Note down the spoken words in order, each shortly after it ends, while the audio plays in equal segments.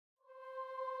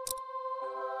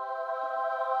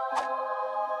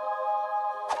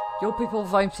Yo people of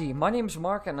IMC, my name is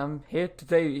Mark and I'm here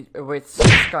today with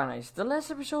Cities Skylines. The last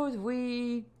episode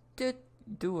we did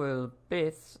do a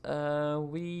bit,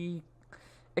 we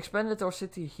expanded our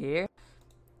city here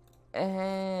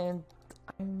and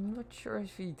I'm not sure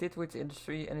if we did with the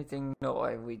industry anything. No,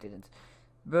 we didn't.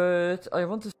 But I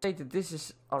want to say that this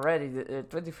is already the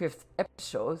 25th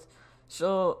episode,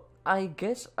 so I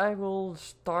guess I will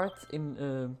start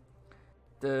in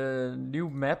the new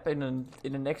map in the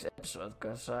next episode,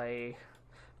 because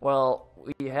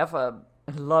we have a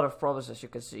lot of problems, as you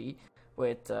can see,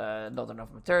 with not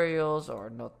enough materials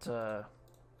or not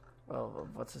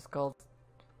what's it called,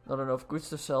 not enough goods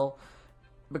to sell,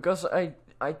 because I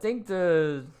think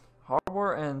the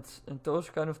harbor and those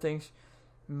kind of things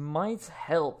might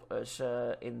help us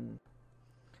in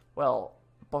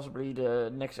possibly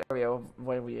the next area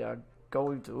where we are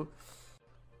going to.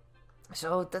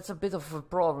 So that's a bit of a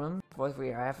problem, what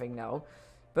we are having now,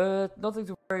 but nothing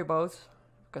to worry about,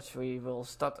 because we will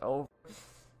start over.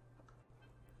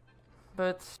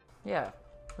 But yeah,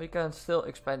 we can still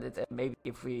expand it, and maybe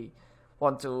if we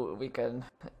want to, we can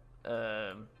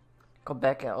come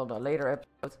back on a later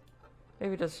episode.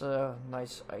 Maybe that's a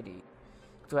nice idea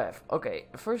to have. Okay,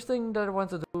 the first thing that I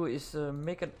want to do is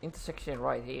make an intersection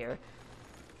right here,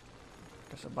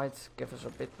 because it might give us a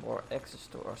bit more access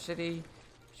to our city.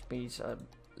 Which means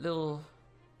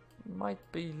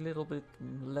might be a little bit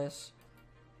less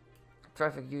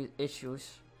traffic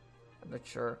issues. I'm not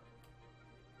sure.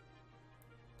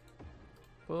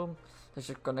 Boom. Let's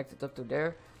just connect it up to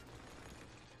there.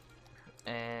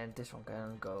 And this one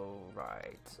can go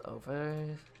right over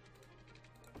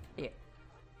here.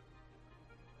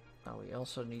 Now we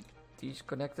also need these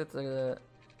connected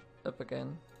up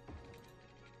again.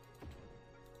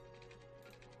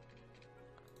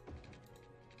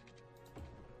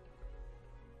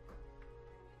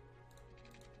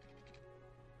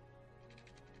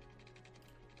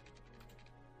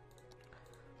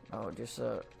 Oh, just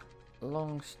a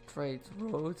long straight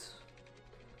road.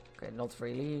 Okay, not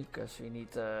really, because we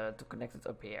need to connect it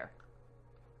up here.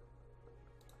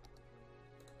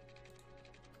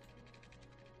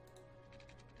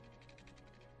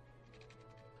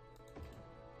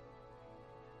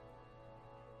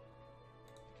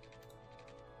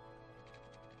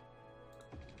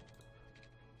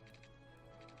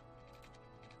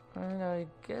 And I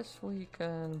guess we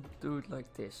can do it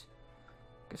like this.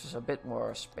 Gives us a bit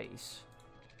more space.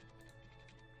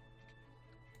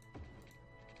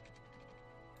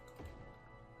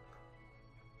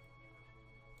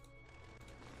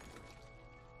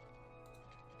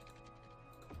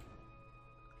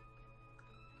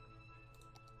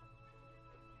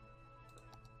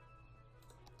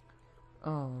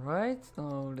 Alright,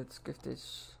 now let's give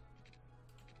this...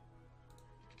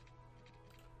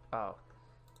 Oh,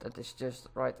 that is just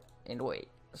right in the way.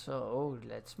 So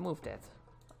let's move that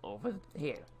over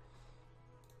here.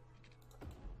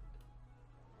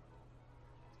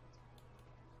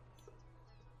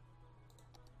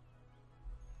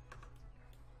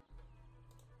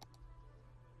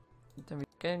 Then we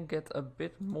can get a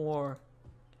bit more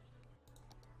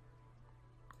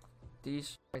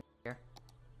these right here.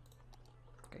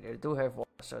 Okay, they do have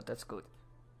water, so that's good.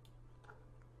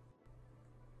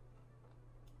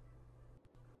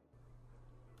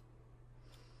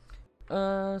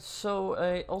 So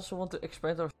I also want to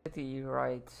expand our city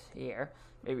right here,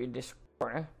 maybe in this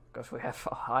corner, because we have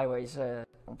highways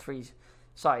on 3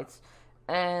 sides.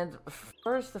 And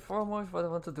first and foremost, what I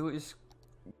want to do is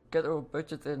get our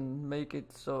budget and make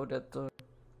it so that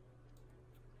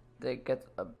they get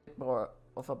a bit more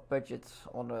of a budget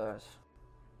on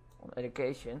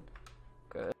education,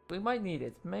 because we might need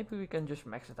it. Maybe we can just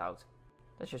max it out.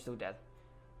 Let's just do that.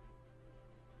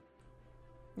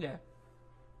 Yeah.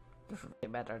 Doesn't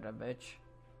really matter that much.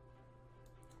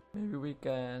 Maybe we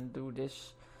can do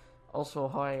this also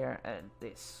higher and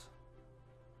this,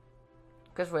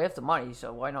 because we have the money,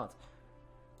 so why not?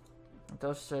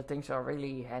 Those things are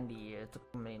really handy to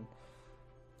come in.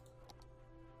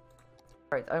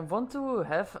 Right, I want to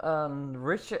have a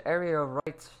richer area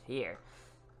right here.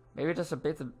 Maybe that's a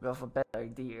bit of a bad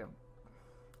idea,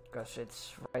 because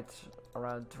it's right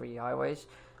around 3 highways,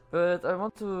 but I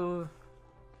want to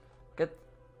get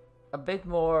a bit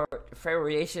more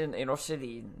variation in our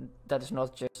city that is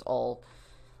not just all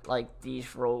like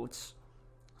these roads,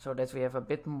 so that we have a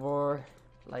bit more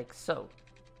like so.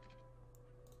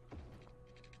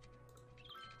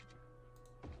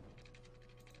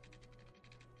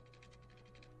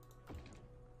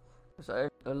 So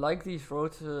I like these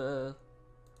roads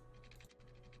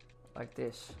like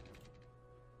this.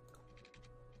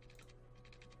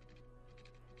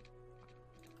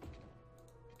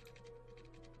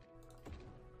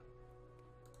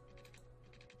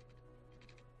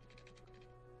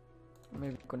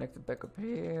 Maybe connect it back up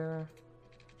here.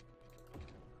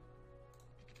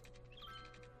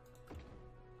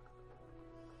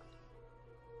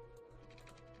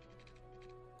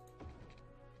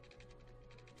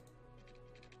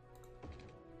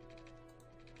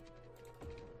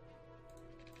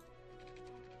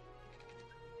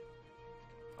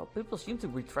 Oh, people seem to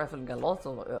be traveling a lot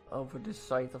over this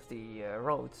side of the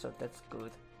road, so that's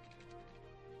good.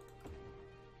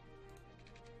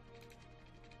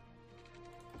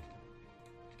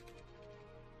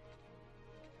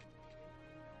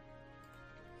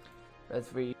 But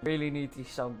we really need these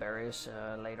sound barriers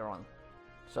later on.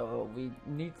 So we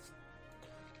need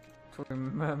to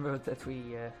remember that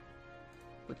we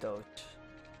put those.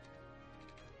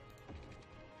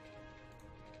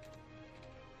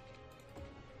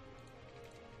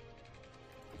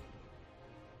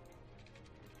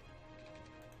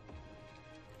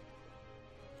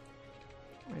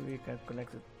 Maybe you can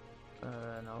connect it.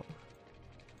 No.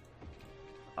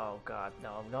 Oh god,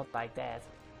 no, not like that.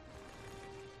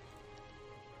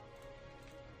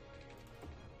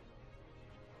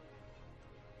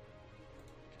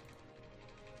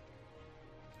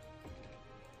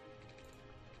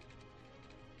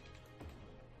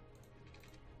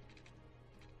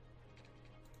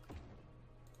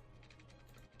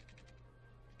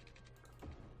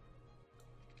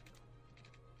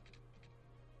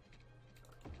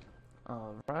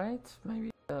 Alright,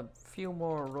 maybe a few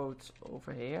more roads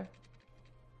over here.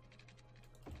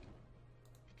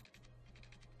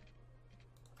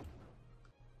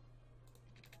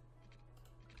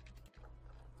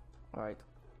 Alright.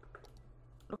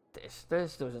 Look at this.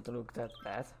 This doesn't look that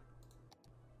bad.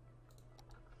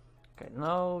 Okay,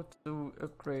 now to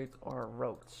upgrade our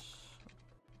roads.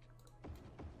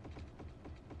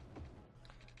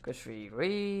 Because we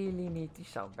really need these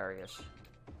sound barriers.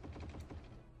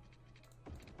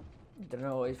 Don't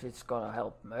know if it's gonna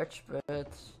help much, but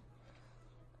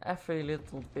every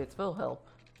little bit will help.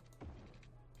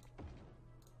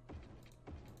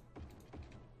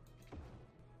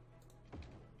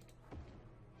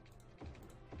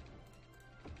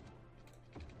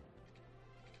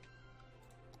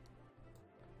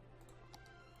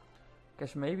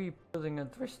 Guess maybe putting a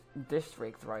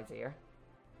district right here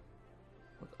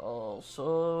would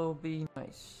also be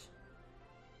nice.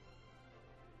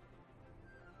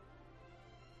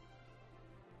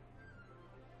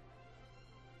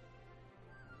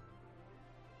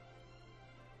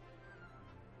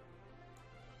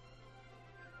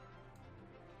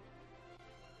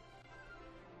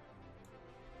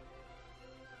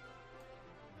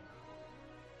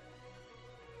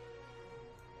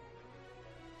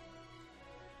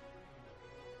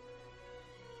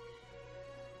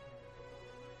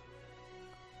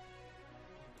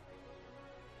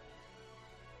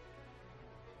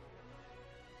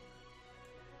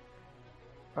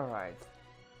 Alright.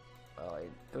 Well,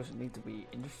 it doesn't need to be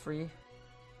industry.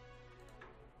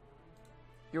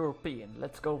 European,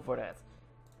 let's go for that.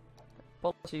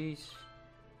 Policies.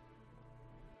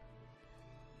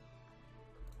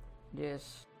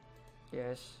 Yes.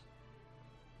 Yes.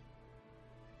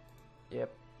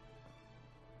 Yep.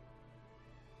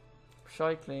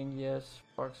 Recycling, yes.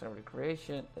 Parks and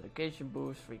recreation. Education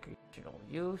boost. Recreational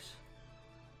use.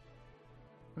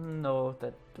 No,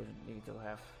 that doesn't need to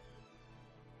have.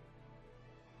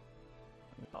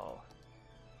 No.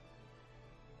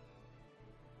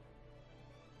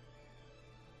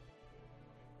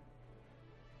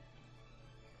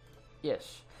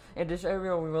 Yes. In this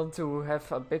area we want to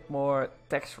have a bit more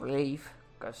tax relief,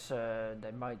 because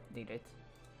they might need it.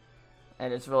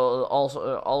 And it will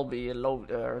also all be a low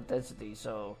density,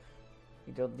 so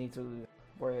you don't need to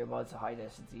worry about the high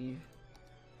density.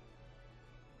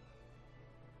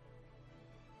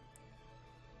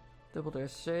 Double their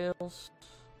sales.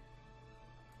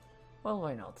 Well,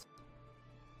 why not?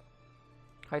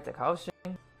 High-tech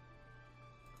housing.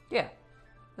 Yeah,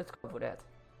 let's go for that.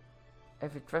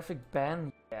 Heavy traffic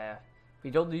ban. Yeah, we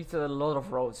don't need a lot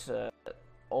of roads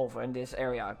over in this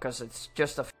area, because it's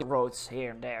just a few roads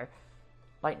here and there.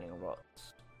 Lightning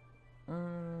roads.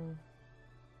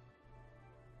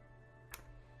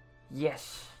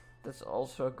 Yes, that's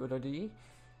also a good idea.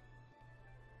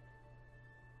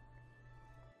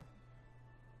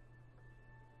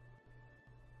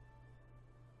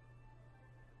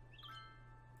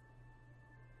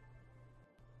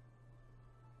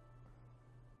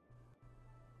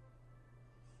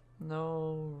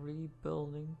 No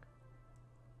rebuilding.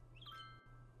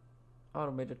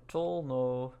 Automated toll,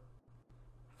 no.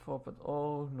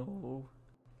 4.0, no.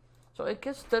 So I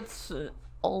guess that's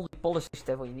all the policies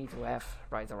that we need to have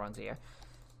right around here.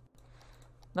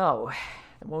 Now,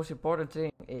 The most important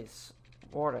thing is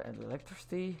water and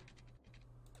electricity.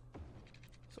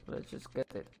 So let's just get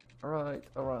it right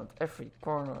around every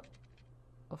corner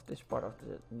of this part of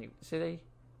the new city.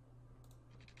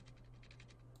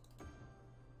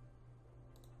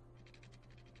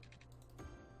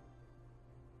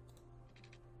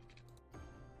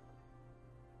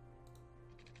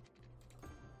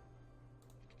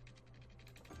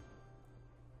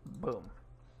 Boom.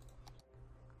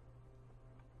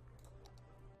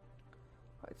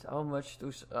 Right, so how much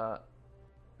does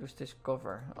this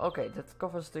cover? Okay, that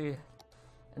covers the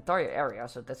entire area,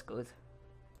 so that's good.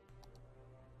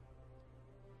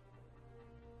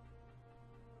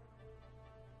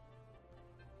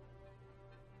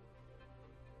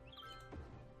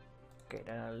 Okay,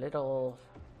 then a little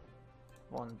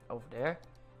one over there.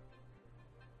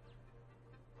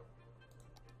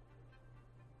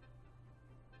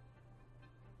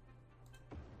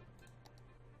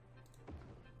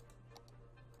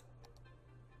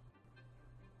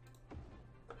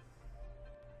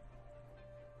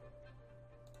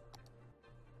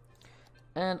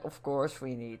 And of course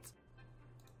we need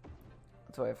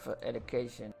to have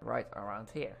education right around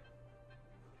here.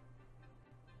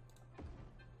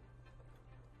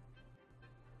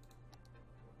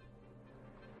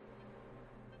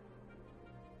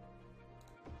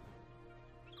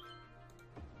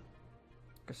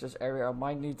 Because this area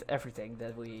might need everything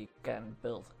that we can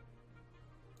build.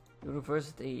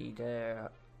 University, there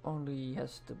only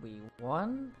has to be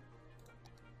one.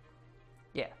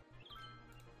 Yeah.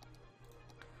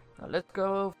 Now let's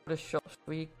go for the shops.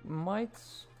 We might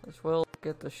as well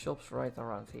get the shops right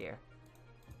around here.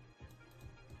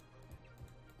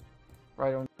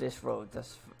 Right on this road.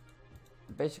 That's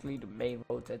basically the main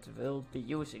road that we'll be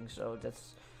using. So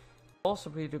that's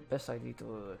possibly the best idea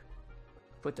to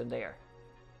put them there.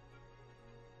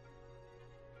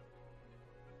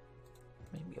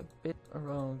 Maybe a bit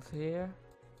around here.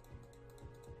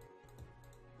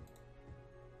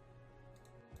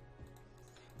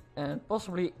 And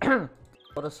possibly the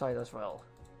other side as well.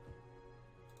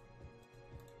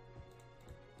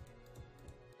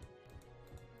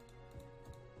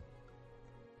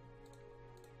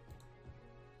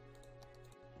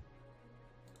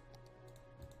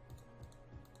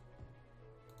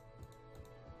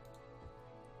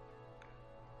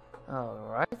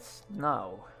 Alright,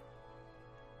 now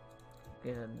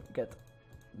we can get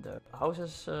the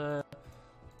houses, the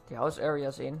house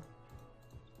areas in.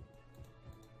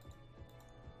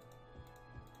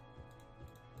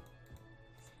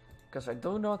 Because I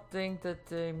do not think that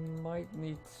they might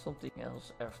need something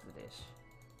else after this.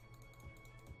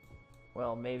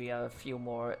 Well, maybe a few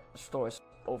more stores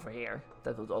over here.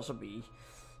 That would also be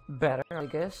better, I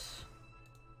guess.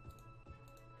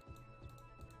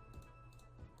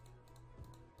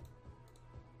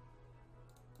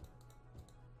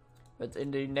 But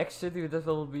in the next city that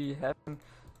will be happening,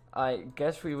 I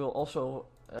guess we will also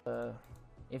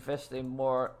invest in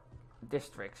more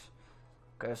districts.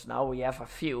 Because now we have a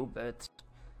few, but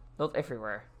not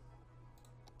everywhere.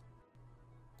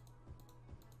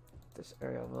 This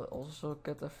area will also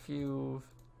get a few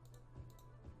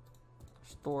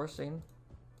stores in.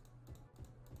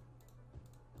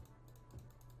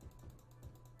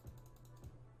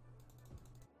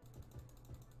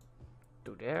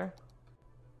 To there.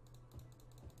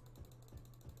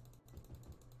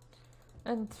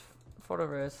 And for the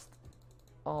rest,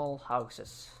 all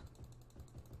houses.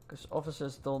 Because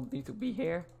officers don't need to be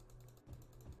here.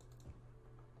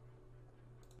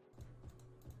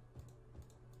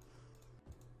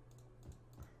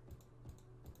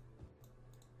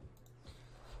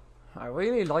 I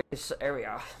really like this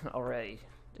area already.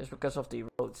 Just because of the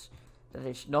roads. That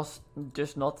is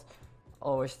just not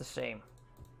always the same.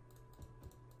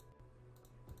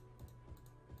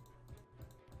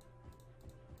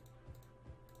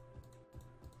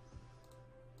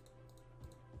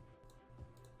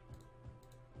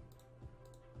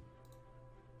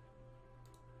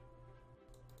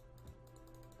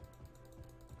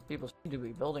 People seem to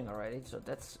be building already, so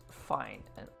that's fine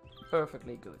and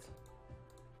perfectly good.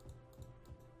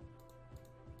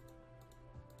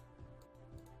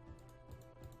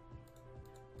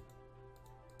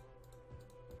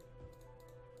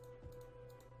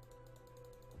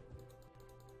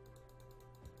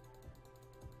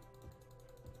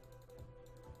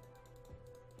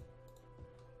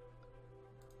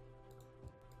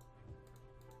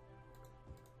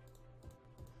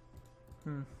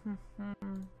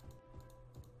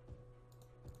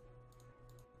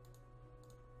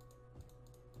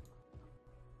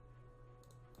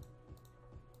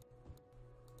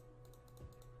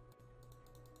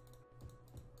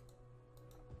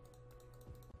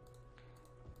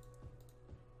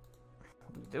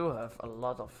 do have a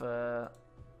lot of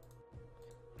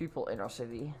people in our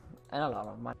city and a lot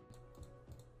of money.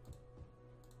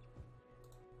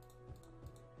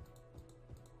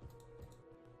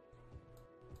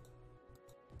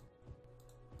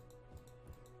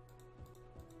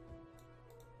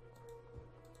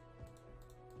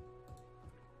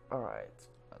 Alright,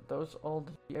 those all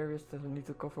the areas that I need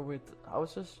to cover with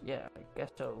houses? Yeah, I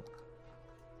guess so.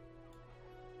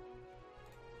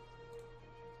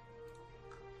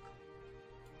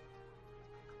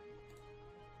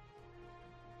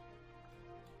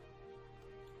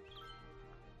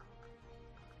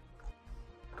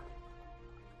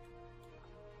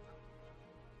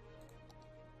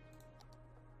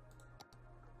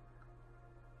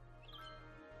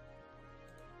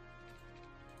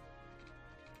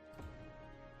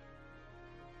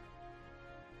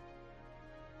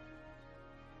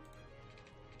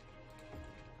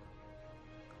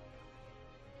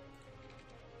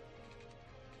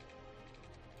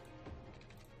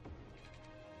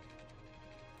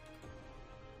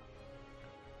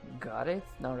 Got it.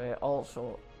 Now they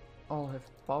also all have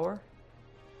power.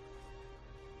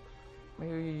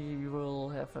 Maybe we'll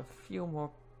have a few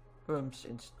more pumps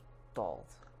installed.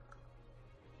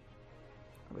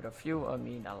 With a few, I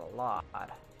mean a lot.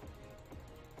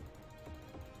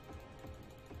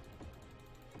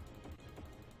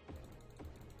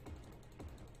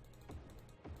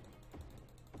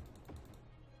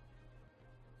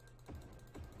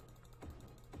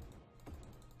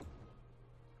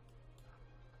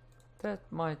 That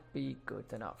might be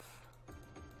good enough.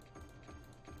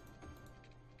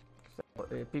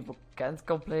 So, people can't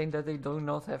complain that they do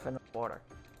not have enough water.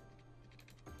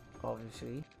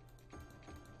 Obviously.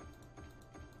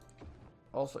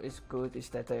 Also, it's good is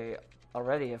that they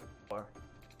already have power.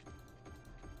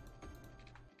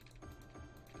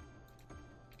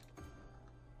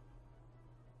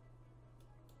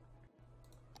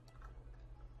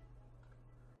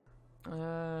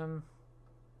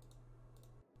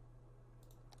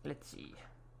 Let's see.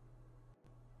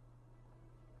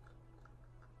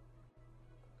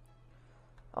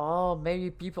 Oh,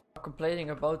 maybe people are complaining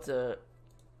about the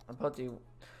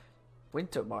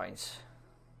wind turbines,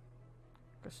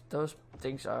 because those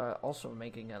things are also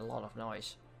making a lot of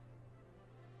noise.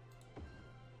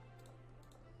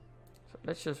 So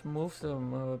let's just move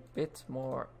them a bit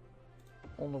more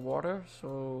on the water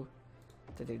so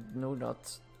that they do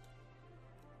not.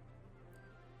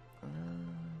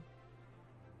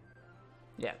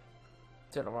 Yeah,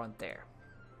 till around there.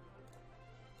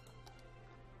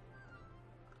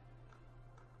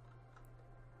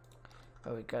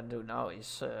 What we can do now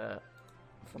is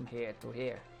from here to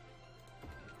here.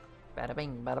 Bada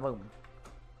bing, bada boom.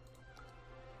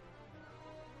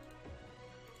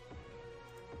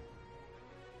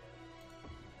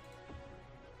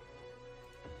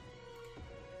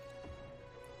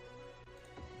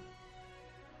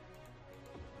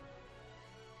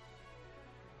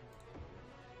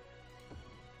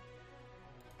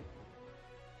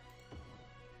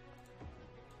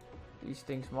 These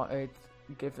things might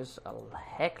give us a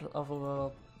heck of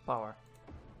a power,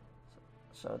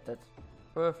 so that's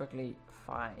perfectly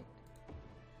fine.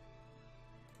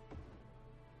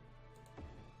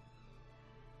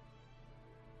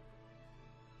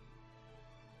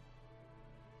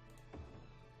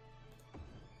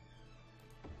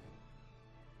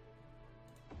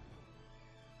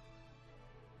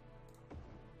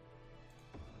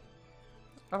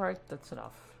 Alright, that's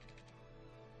enough.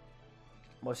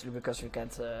 Mostly because we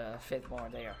can't fit more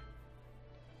there.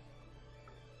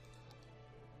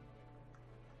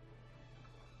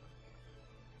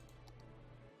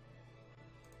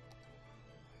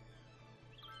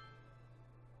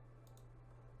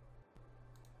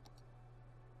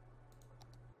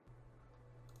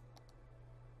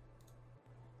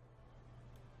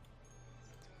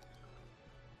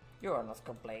 You are not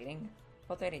complaining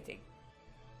about anything.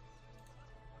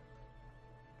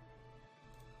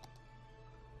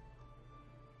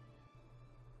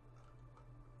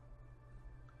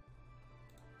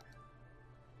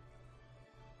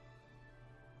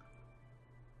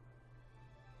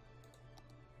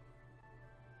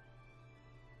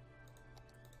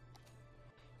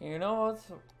 You know what?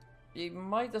 You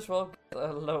might as well get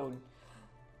a loan,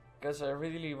 because I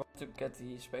really want to get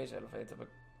the space elevator,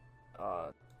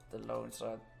 but the loans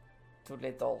are too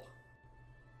little.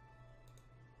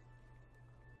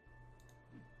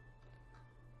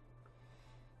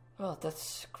 Well,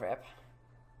 that's crap.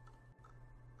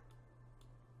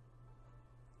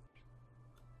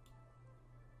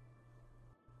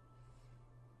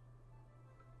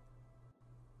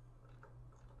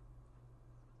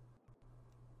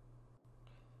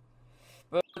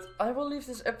 I will leave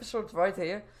this episode right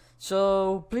here.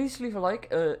 So please leave a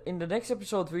like. In the next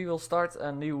episode we will start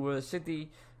a new city.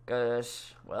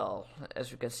 Because, well,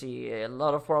 as you can see, a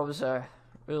lot of problems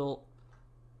will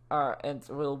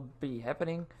be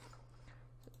happening.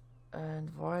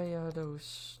 And why are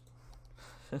those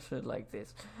like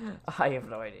this? I have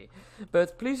no idea.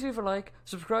 But please leave a like,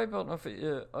 subscribe on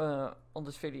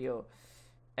this video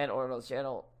and on our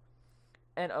channel.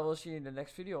 And I will see you in the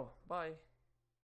next video. Bye.